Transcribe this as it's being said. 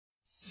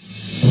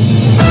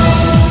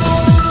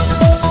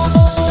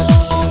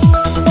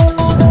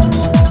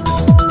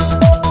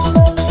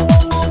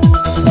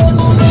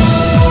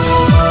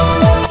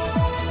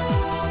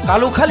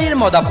কালুখালীর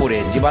মদাপুরে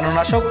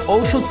জীবাণুনাশক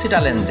ঔষধ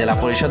ছিটালেন জেলা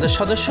পরিষদের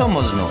সদস্য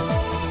মজনু।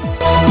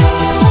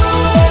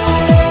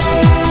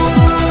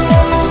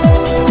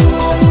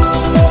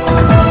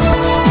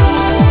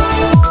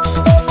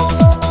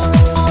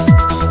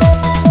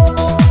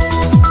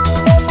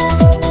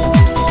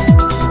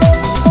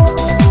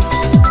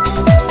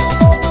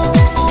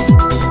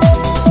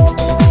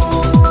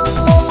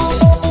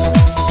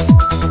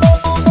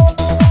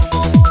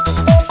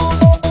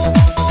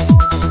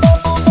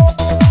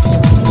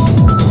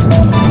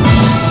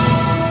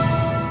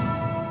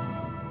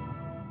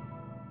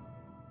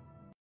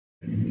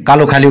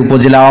 কালুখালী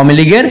উপজেলা আওয়ামী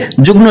লীগের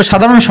যুগ্ম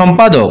সাধারণ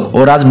সম্পাদক ও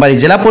রাজবাড়ী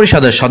জেলা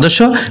পরিষদের সদস্য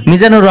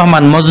মিজানুর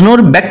রহমান মজনুর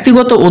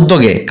ব্যক্তিগত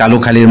উদ্যোগে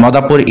কালুখালীর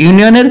মদাপুর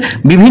ইউনিয়নের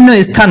বিভিন্ন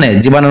স্থানে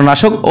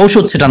জীবাণুনাশক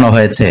ঔষধ ছিটানো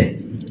হয়েছে।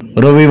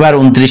 রবিবার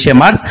 29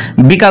 মার্চ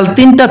বিকাল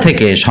 3টা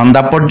থেকে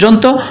সন্ধ্যা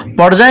পর্যন্ত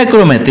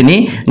পর্যায়ক্রমে তিনি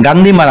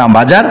গান্ধীমারা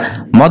বাজার,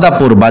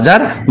 মদাপুর বাজার,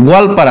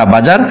 গোয়ালপাড়া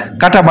বাজার,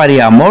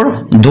 কাটাবাড়িয়া মোড়,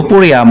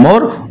 ধুপুরিয়া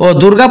মোড় ও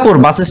দুর্গাপুর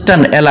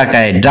বাসস্ট্যান্ড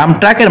এলাকায় ড্রাম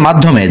ট্রাকের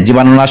মাধ্যমে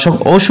জীবাণুনাশক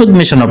ঔষধ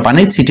মেশানো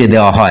পানি ছিটিয়ে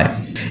দেওয়া হয়।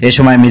 এ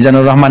সময়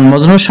মিজানুর রহমান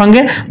মজনুর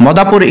সঙ্গে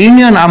মদাপুর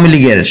ইউনিয়ন আওয়ামী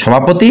লীগের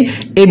সভাপতি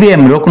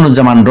এবিএম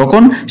রকনুজ্জামান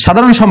রকন,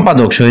 সাধারণ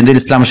সম্পাদক শহীদুল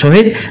ইসলাম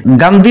শহীদ,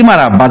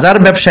 গান্ধীমারা বাজার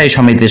ব্যবসায়ী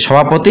সমিতির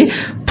সভাপতি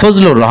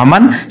ফজলুর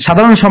রহমান,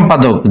 সাধারণ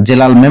সম্পাদক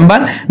জেলাল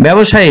মেম্বার,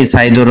 ব্যবসায়ী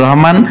সাইদুর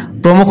রহমান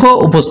প্রমুখ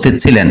উপস্থিত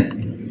ছিলেন।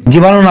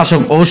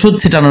 জীবাণুনাশক ঔষধ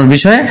ছিটানোর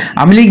বিষয়ে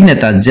আওয়ামী লীগ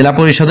নেতা জেলা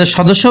পরিষদের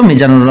সদস্য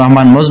মিজানুর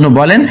রহমান মজনু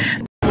বলেন,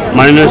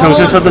 মাননীয়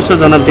সংসদ সদস্য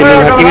জনাব দিল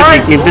হাকিমের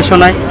দিক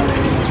নির্দেশনায়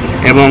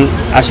এবং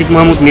আশিক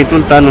মাহমুদ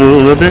মিতুল তার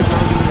অনুরোধে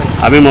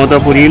আমি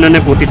মদাপুর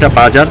ইউনিয়নের প্রতিটা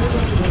বাজার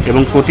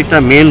এবং প্রতিটা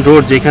মেন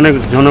রোড যেখানে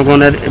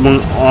জনগণের এবং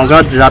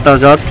অগাধ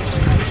যাতায়াত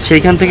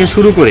সেইখান থেকে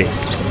শুরু করে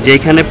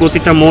যেখানে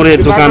প্রতিটা মোড়ে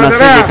দোকান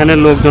আছে, যেখানে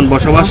লোকজন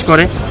বসবাস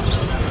করে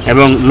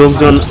এবং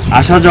লোকজন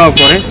আসা যাওয়া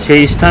করে,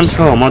 সেই স্থান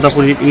সহ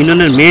মদাপুর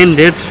ইউনিয়নের মেন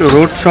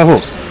রোড সহ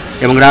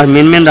এবং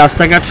মেন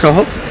রাস্তাঘাট সহ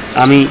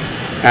আমি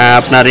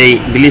আপনার এই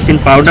ব্লিচিং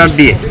পাউডার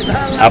দিয়ে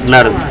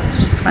আপনার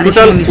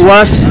টোটাল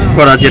ওয়াশ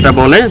করা, যেটা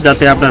বলে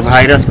যাতে আপনার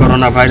ভাইরাস,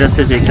 করোনা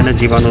ভাইরাসে যেখানে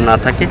জীবাণু না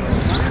থাকে,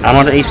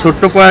 আমার এই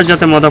ছোট্ট প্রয়াস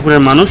যাতে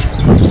মদাপুরের মানুষ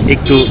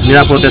একটু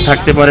নিরাপদে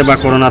থাকতে পারে বা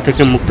করোনা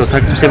থেকে মুক্ত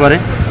থাকতে পারে,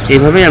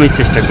 এইভাবেই আমি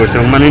চেষ্টা করছি।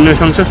 এবং মাননীয়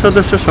সংসদ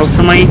সদস্য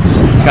সবসময়ই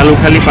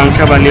কালুখালী,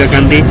 পাংশা,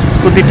 বালিয়াকান্দি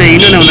প্রতিটা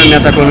ইউনিয়নে ওনার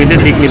নেতাকর্মীদের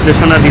দিক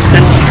নির্দেশনা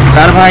দিচ্ছেন।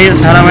 তার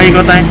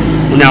ধারাবাহিকতায়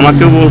উনি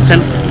আমাকেও বলছেন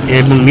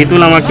এবং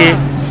মিতুল আমাকে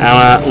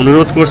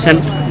অনুরোধ করছেন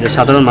যে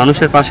সাধারণ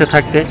মানুষের পাশে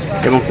থাকতে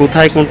এবং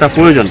কোথায় কোনটা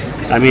প্রয়োজন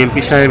আমি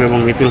এমপি সাহেব এবং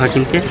মিতুল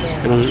হাকিমকে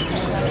এবং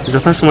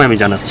যথাসময় আমি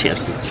জানাচ্ছি আর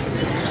কি।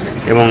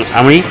 এবং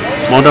আমি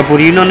মদাপুর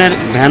ইউনিয়নের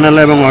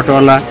ভ্যানওয়ালা এবং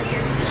অটোওয়ালা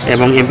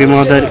এবং এমপি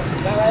মহোদয়ের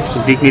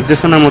দিক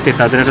নির্দেশনা মতে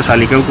তাদের একটা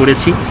তালিকাও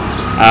করেছি।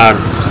 আর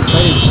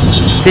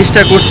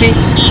চেষ্টা করছি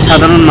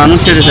সাধারণ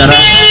মানুষের যারা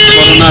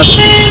করোনার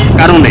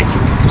কারণে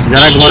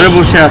যারা ঘরে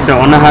বসে আছে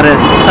অনাহারে,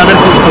 তাদের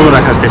খোঁজখবর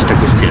রাখার চেষ্টা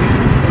করছি।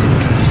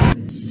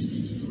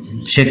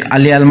 শেখ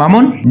আলী আল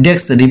মামুন,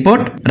 ডেস্ক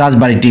রিপোর্ট,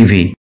 রাজবাড়ী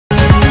টিভি।